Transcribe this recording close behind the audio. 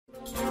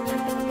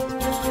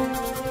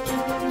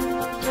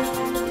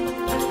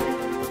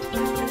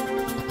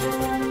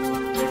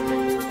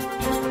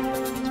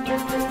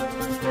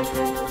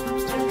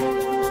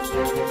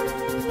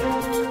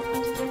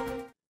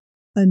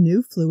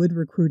Fluid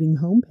Recruiting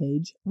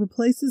homepage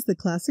replaces the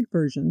classic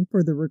version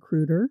for the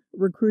recruiter,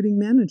 recruiting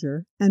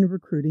manager, and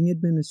recruiting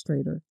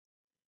administrator.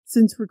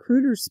 Since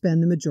recruiters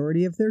spend the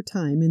majority of their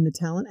time in the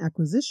Talent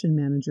Acquisition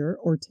Manager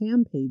or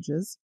TAM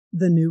pages,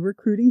 the new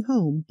Recruiting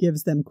Home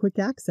gives them quick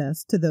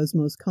access to those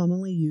most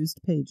commonly used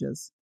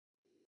pages.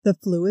 The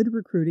Fluid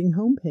Recruiting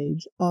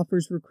homepage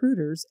offers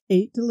recruiters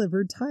 8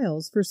 delivered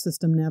tiles for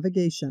system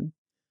navigation.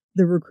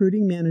 The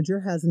Recruiting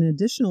Manager has an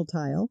additional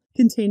tile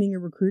containing a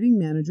Recruiting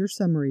Manager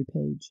summary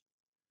page.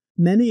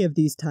 Many of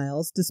these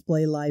tiles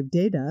display live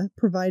data,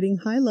 providing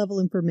high-level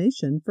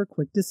information for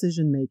quick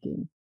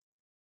decision-making.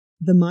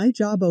 The My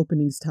Job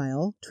Openings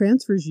tile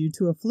transfers you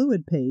to a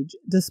Fluid page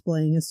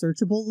displaying a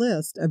searchable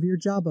list of your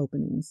job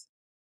openings.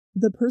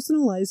 The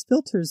Personalized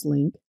Filters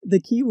link,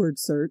 the Keyword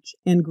Search,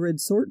 and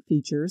Grid Sort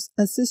features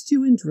assist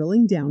you in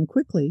drilling down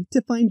quickly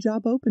to find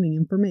job opening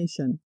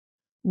information.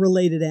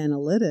 Related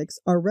analytics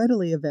are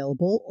readily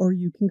available, or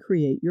you can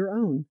create your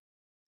own.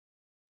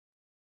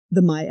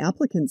 The My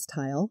Applicants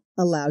tile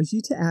allows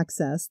you to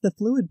access the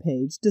Fluid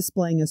page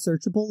displaying a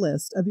searchable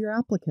list of your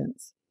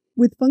applicants.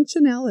 With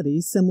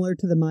functionality similar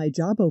to the My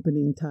Job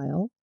Opening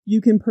tile, you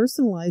can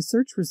personalize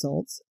search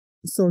results,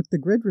 sort the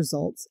grid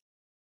results,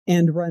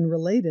 and run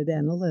related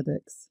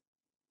analytics.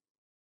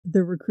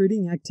 The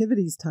Recruiting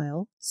Activities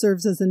tile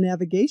serves as a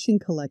navigation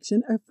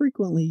collection of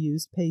frequently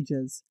used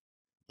pages,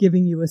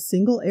 giving you a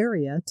single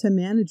area to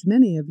manage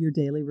many of your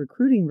daily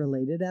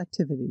recruiting-related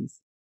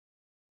activities.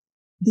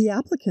 The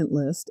Applicant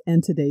List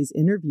and Today's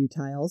Interview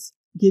tiles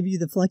give you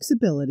the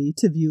flexibility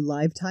to view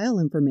live tile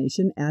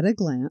information at a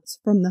glance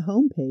from the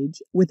home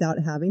page without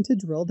having to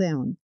drill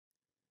down.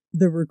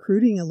 The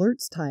Recruiting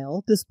Alerts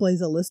tile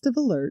displays a list of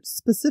alerts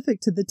specific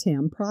to the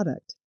TAM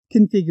product.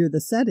 Configure the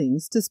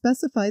settings to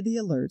specify the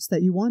alerts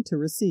that you want to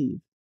receive.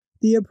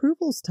 The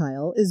Approvals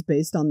tile is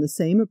based on the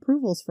same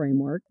approvals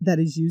framework that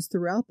is used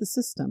throughout the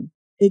system.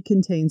 It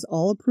contains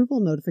all approval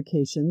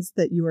notifications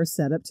that you are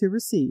set up to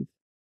receive.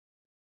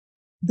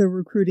 The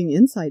Recruiting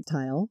Insight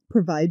tile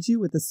provides you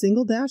with a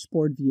single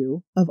dashboard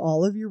view of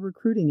all of your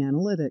recruiting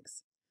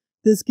analytics.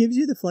 This gives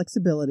you the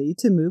flexibility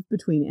to move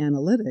between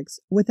analytics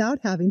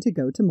without having to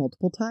go to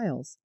multiple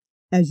tiles.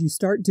 As you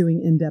start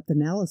doing in-depth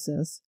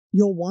analysis,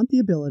 you'll want the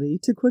ability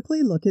to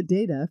quickly look at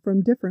data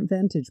from different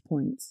vantage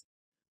points.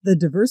 The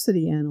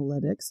diversity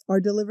analytics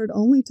are delivered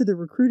only to the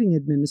recruiting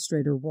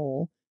administrator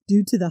role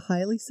due to the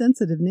highly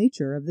sensitive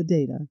nature of the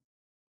data.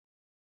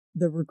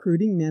 The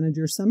Recruiting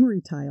Manager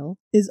Summary tile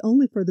is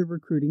only for the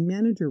recruiting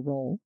manager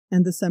role,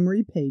 and the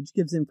summary page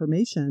gives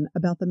information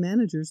about the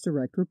manager's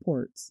direct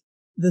reports.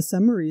 The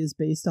summary is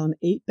based on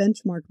 8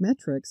 benchmark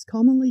metrics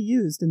commonly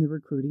used in the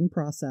recruiting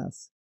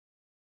process.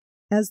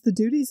 As the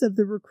duties of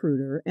the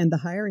recruiter and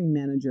the hiring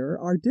manager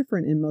are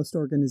different in most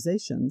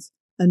organizations,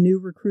 a new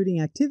Recruiting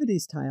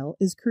Activities tile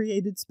is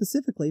created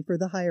specifically for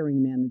the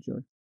hiring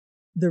manager.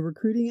 The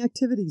Recruiting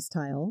Activities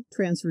tile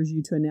transfers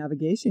you to a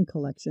navigation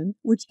collection,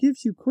 which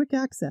gives you quick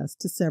access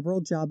to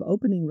several job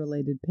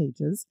opening-related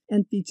pages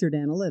and featured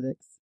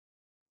analytics.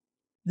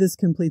 This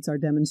completes our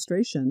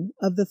demonstration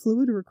of the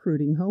Fluid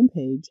Recruiting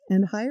homepage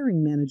and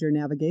Hiring Manager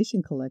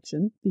Navigation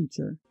Collection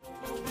feature.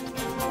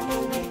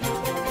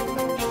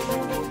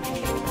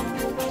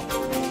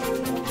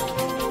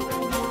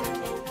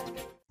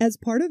 As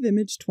part of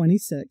Image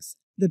 26,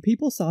 the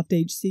PeopleSoft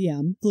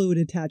HCM Fluid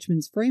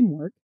Attachments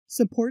Framework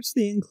supports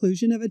the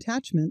inclusion of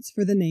attachments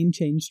for the name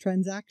change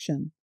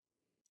transaction.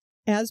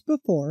 As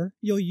before,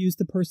 you'll use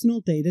the Personal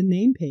Data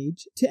name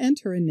page to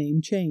enter a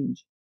name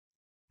change.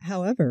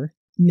 However,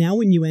 now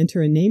when you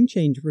enter a name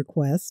change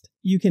request,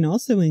 you can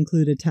also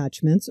include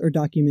attachments or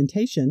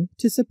documentation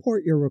to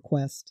support your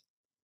request.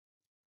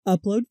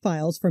 Upload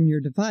files from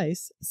your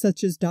device,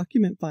 such as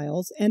document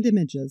files and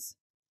images.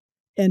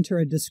 Enter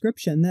a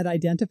description that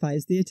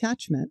identifies the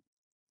attachment.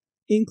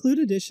 Include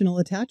additional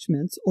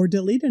attachments or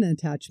delete an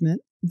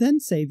attachment, then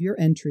save your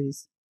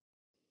entries.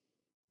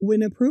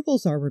 When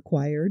approvals are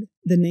required,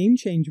 the name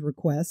change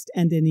request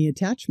and any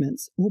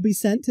attachments will be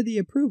sent to the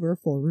approver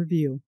for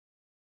review.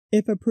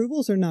 If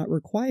approvals are not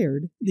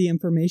required, the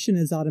information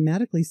is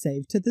automatically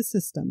saved to the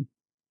system.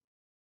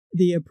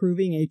 The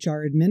approving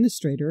HR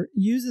administrator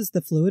uses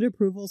the Fluid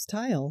Approvals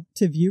tile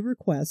to view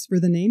requests for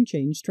the name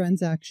change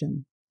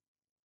transaction.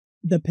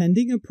 The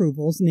Pending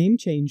Approvals name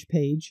change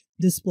page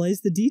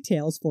displays the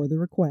details for the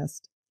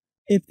request.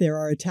 If there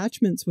are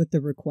attachments with the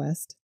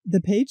request,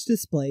 the page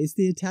displays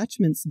the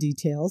Attachments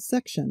Details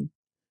section.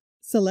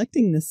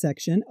 Selecting this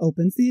section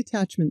opens the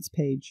Attachments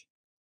page.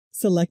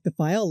 Select the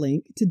file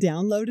link to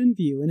download and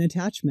view an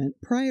attachment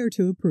prior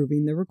to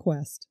approving the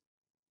request.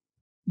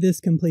 This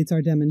completes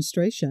our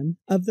demonstration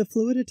of the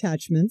Fluid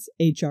Attachments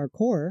HR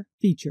Core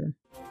feature.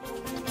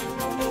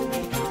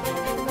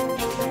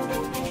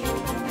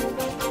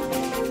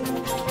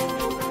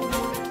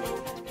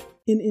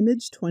 In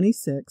Image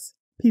 26,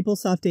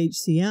 PeopleSoft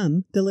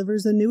HCM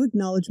delivers a new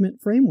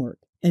acknowledgement framework,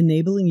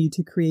 enabling you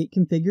to create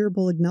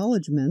configurable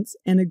acknowledgements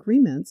and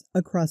agreements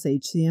across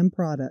HCM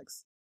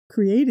products.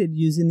 Created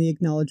using the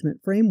acknowledgement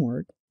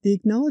framework, The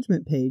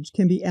acknowledgement page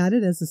can be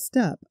added as a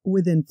step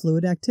within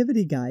Fluid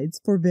activity guides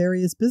for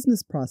various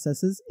business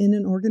processes in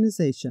an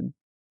organization.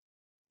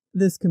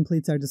 This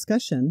completes our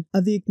discussion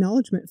of the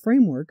Acknowledgement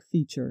Framework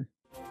feature.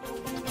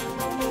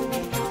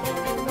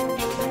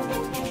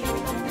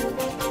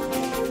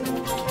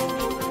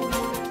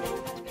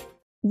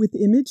 With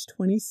Image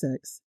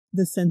 26,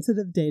 the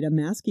Sensitive Data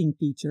Masking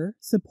feature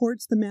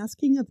supports the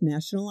masking of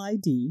national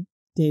ID,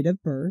 date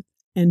of birth,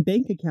 and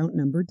bank account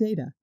number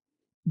data.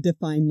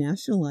 Define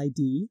national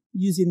ID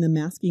using the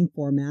masking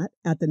format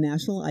at the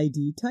national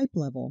ID type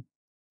level.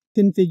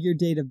 Configure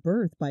date of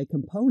birth by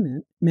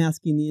component,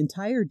 masking the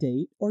entire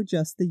date or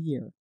just the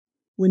year.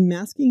 When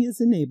masking is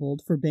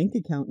enabled for bank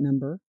account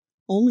number,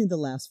 only the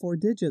last 4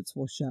 digits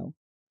will show.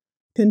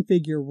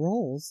 Configure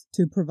roles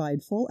to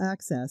provide full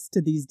access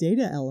to these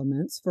data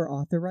elements for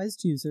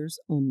authorized users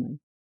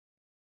only.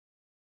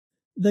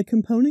 The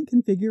Component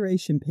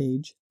Configuration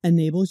page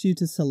enables you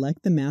to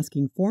select the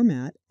masking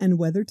format and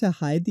whether to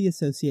hide the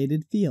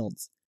associated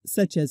fields,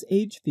 such as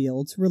age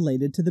fields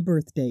related to the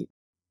birth date.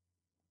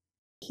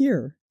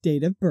 Here,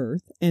 date of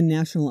birth and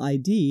national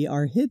ID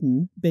are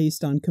hidden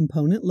based on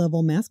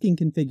component-level masking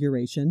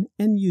configuration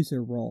and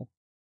user role.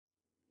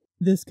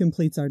 This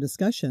completes our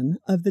discussion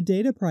of the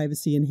Data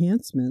Privacy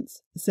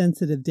Enhancements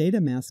Sensitive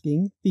Data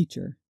Masking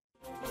feature.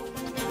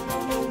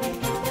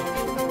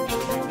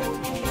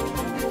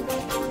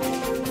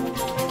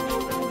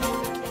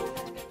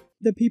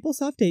 The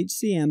PeopleSoft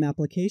HCM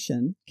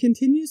application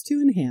continues to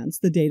enhance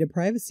the data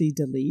privacy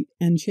delete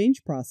and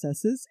change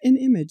processes in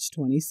Image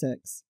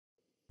 26.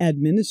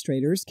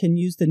 Administrators can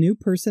use the new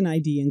Person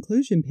ID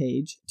inclusion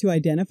page to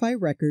identify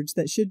records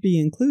that should be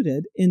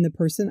included in the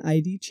Person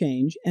ID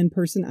change and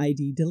Person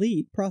ID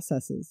delete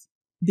processes.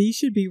 These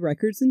should be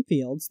records and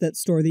fields that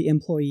store the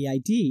employee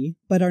ID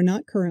but are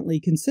not currently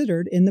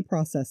considered in the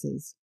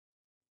processes.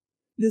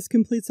 This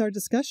completes our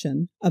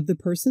discussion of the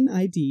Person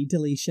ID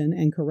deletion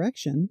and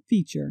correction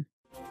feature.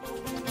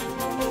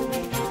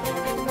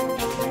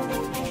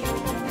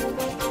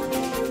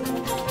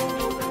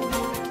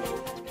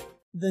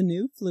 The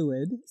new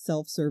Fluid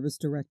Self-Service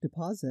Direct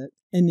Deposit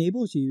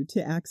enables you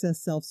to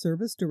access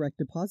self-service direct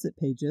deposit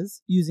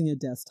pages using a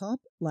desktop,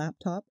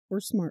 laptop,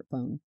 or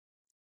smartphone.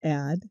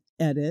 Add,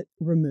 edit,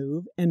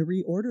 remove, and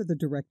reorder the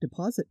direct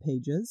deposit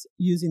pages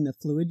using the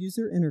Fluid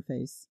user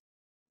interface.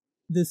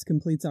 This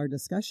completes our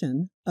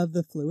discussion of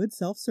the Fluid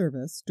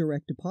Self-Service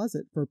Direct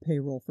Deposit for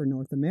Payroll for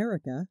North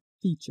America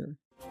feature.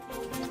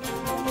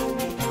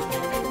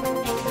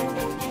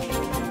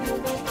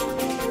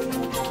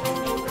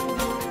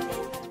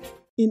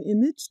 In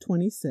Image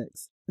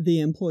 26, the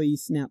Employee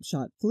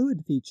Snapshot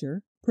Fluid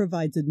feature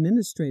provides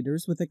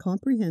administrators with a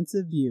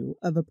comprehensive view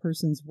of a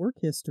person's work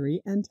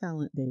history and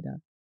talent data.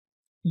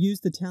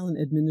 Use the Talent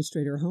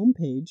Administrator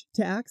homepage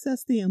to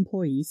access the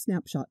Employee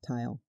Snapshot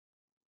tile.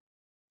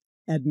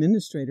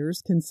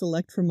 Administrators can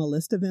select from a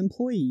list of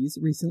employees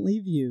recently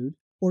viewed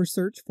or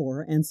search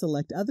for and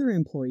select other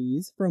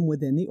employees from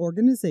within the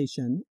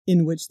organization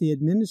in which the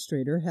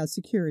administrator has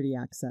security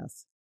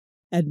access.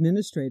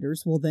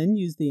 Administrators will then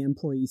use the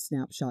Employee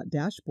Snapshot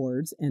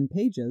dashboards and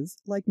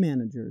pages like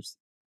managers.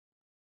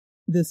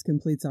 This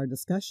completes our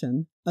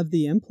discussion of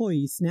the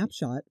Employee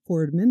Snapshot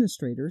for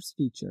Administrators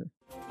feature.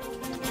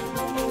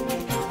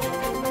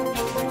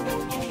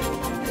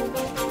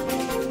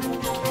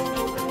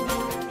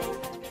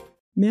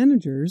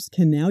 Managers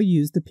can now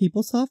use the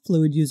PeopleSoft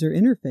Fluid user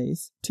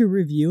interface to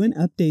review and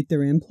update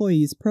their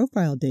employees'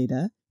 profile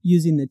data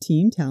using the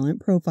Team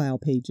Talent Profile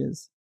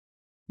pages.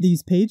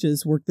 These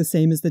pages work the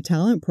same as the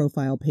talent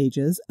profile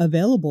pages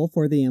available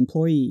for the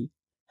employee.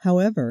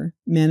 However,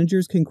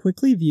 managers can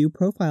quickly view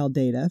profile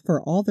data for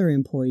all their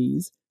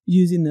employees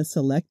using the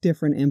Select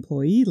Different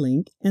Employee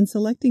link and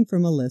selecting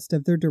from a list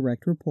of their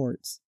direct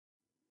reports.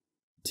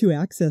 To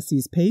access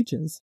these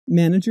pages,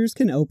 managers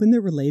can open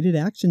the Related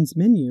Actions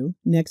menu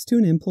next to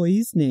an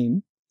employee's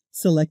name,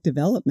 select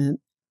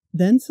Development,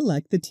 then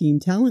select the Team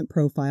Talent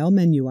Profile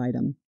menu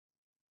item.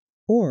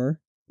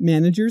 Or,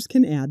 managers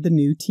can add the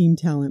new Team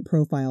Talent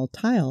Profile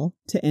tile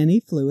to any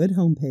Fluid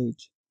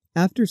homepage.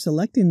 After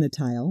selecting the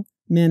tile,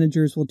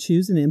 managers will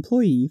choose an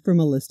employee from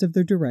a list of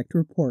their direct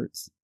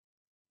reports.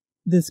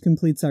 This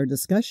completes our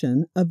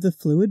discussion of the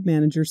Fluid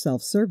Manager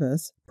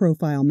Self-Service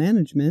Profile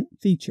Management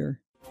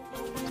feature.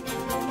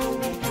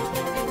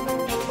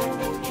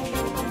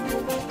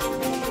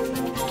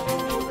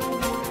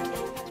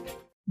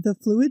 The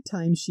Fluid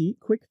Timesheet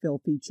Quick Fill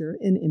feature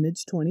in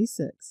Image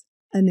 26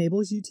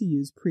 enables you to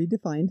use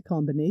predefined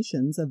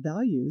combinations of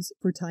values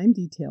for time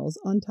details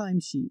on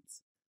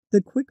timesheets.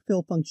 The Quick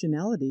Fill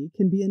functionality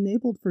can be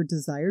enabled for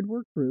desired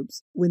work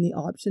groups when the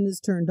option is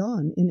turned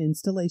on in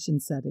installation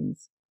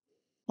settings.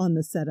 On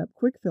the Setup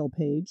Quick Fill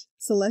page,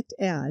 select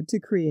Add to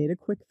create a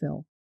quick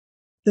fill.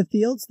 The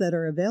fields that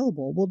are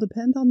available will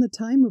depend on the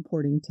time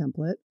reporting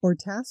template or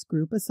task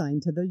group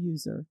assigned to the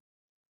user.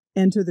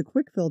 Enter the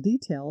quick fill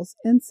details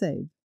and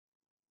save.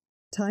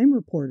 Time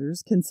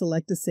reporters can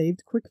select a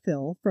saved quick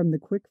fill from the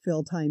Quick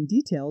Fill Time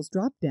Details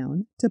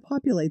drop-down to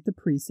populate the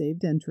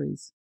pre-saved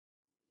entries.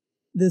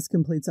 This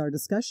completes our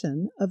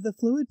discussion of the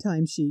Fluid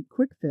Timesheet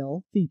Quick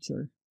Fill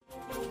feature.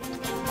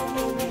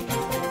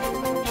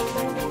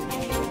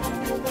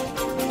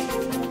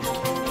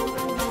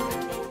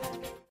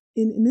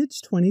 In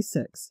Image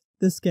 26,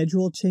 the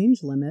Schedule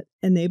Change Limit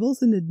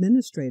enables an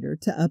administrator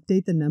to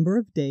update the number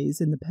of days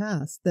in the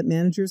past that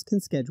managers can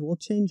schedule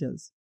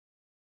changes.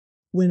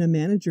 When a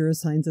manager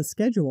assigns a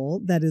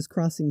schedule that is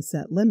crossing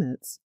set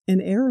limits, an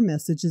error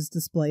message is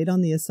displayed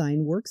on the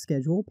Assign Work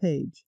Schedule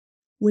page.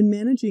 When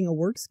managing a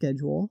work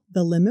schedule,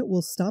 the limit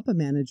will stop a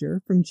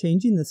manager from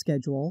changing the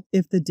schedule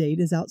if the date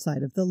is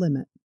outside of the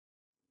limit.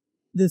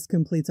 This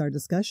completes our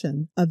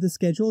discussion of the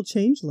Schedule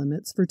Change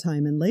Limits for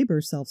Time and Labor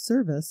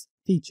Self-Service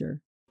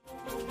feature.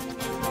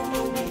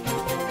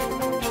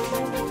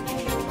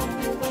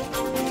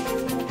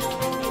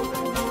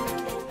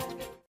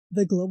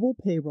 The Global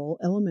Payroll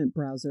Element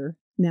Browser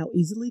now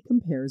easily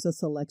compares a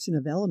selection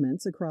of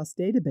elements across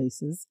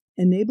databases,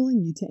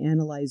 enabling you to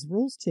analyze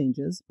rules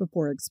changes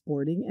before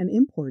exporting and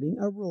importing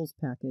a rules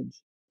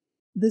package.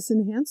 This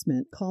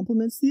enhancement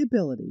complements the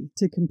ability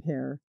to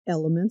compare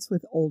elements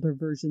with older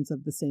versions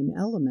of the same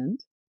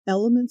element,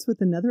 elements with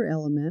another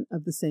element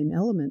of the same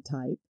element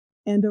type,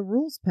 and a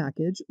rules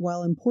package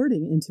while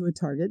importing into a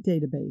target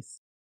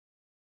database.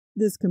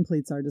 This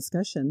completes our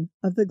discussion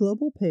of the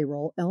Global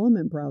Payroll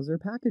Element Browser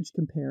Package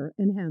Compare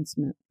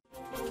enhancement.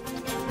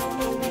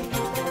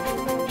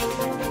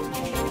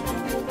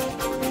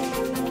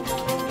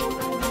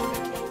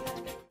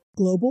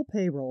 Global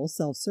Payroll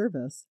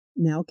Self-Service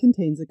now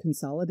contains a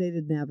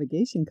consolidated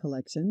navigation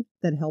collection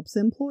that helps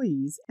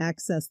employees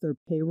access their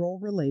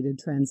payroll-related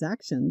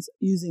transactions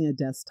using a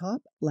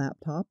desktop,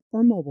 laptop,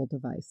 or mobile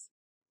device.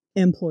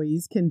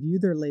 Employees can view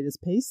their latest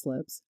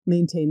payslips,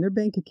 maintain their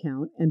bank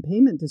account and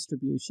payment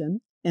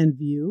distribution, and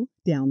view,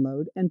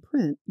 download, and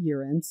print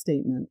year-end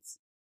statements.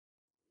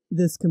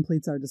 This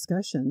completes our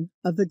discussion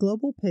of the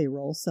Global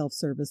Payroll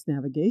Self-Service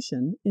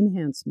Navigation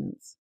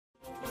enhancements.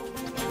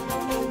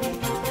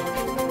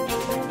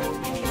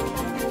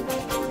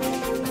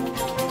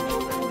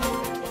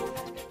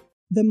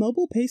 The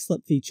mobile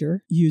payslip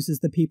feature uses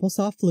the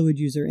PeopleSoft Fluid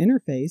user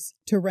interface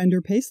to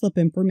render payslip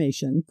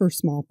information for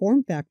small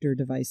form factor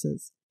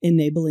devices,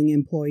 enabling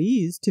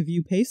employees to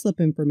view payslip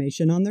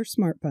information on their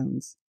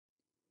smartphones.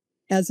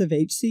 As of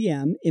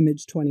HCM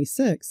Image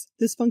 26,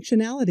 this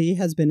functionality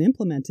has been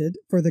implemented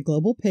for the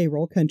global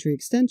payroll country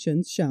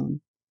extensions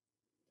shown.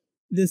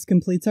 This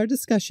completes our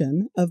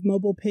discussion of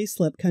mobile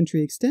payslip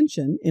country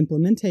extension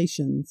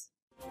implementations.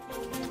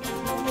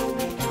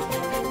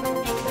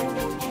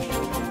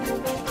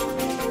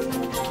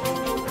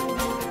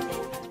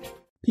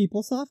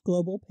 PeopleSoft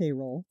Global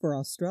Payroll for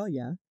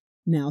Australia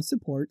now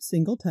supports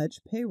single-touch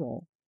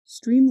payroll,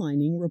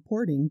 streamlining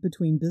reporting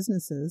between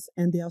businesses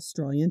and the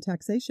Australian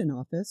Taxation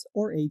Office,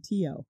 or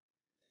ATO.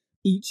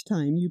 Each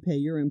time you pay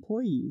your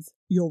employees,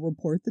 you'll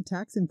report the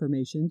tax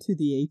information to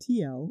the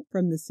ATO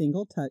from the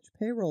single-touch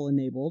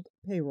payroll-enabled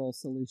payroll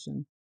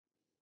solution.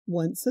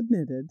 Once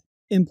submitted,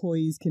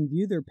 employees can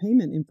view their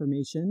payment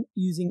information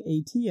using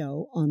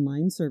ATO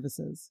online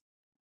services.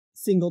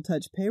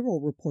 Single-touch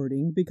payroll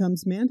reporting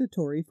becomes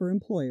mandatory for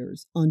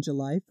employers on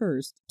July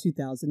 1,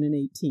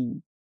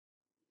 2018.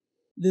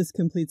 This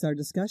completes our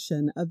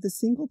discussion of the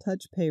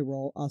Single-Touch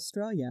Payroll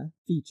Australia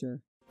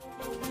feature.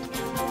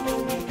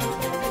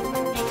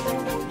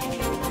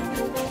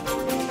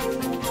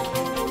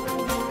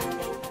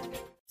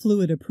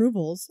 Fluid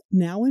Approvals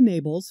now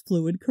enables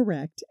Fluid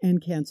Correct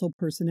and Cancel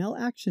Personnel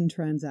Action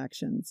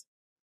transactions.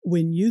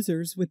 When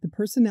users with the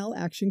Personnel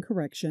Action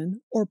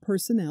Correction or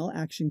Personnel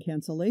Action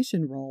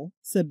Cancellation role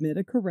submit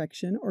a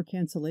correction or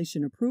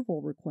cancellation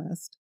approval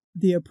request,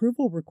 the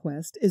approval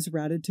request is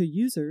routed to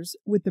users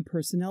with the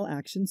Personnel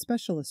Action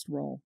Specialist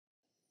role.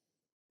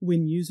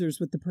 When users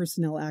with the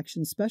Personnel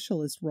Action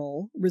Specialist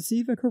role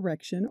receive a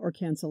correction or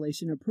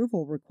cancellation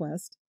approval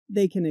request,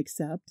 they can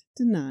accept,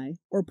 deny,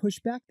 or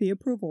push back the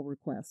approval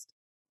request.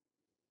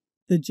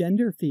 The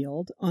gender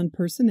field on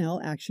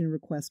Personnel Action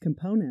Request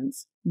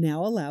components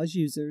now allows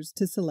users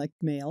to select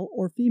male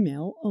or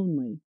female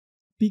only.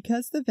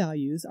 Because the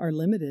values are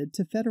limited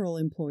to federal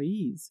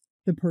employees,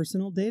 the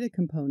personal data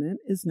component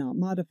is not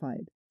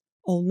modified.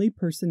 Only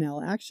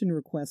Personnel Action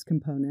Request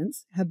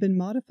components have been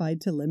modified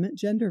to limit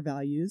gender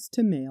values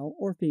to male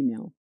or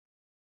female.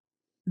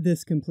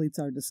 This completes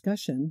our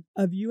discussion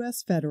of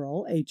U.S.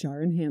 federal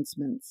HR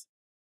enhancements.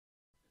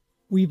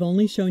 We've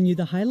only shown you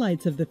the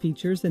highlights of the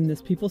features in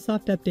this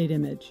PeopleSoft Update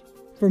Image.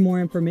 For more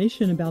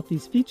information about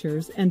these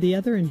features and the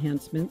other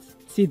enhancements,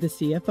 see the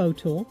CFO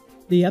tool,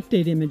 the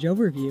Update Image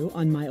overview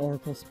on My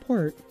Oracle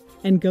Support,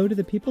 and go to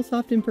the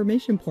PeopleSoft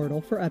Information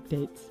Portal for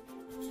updates.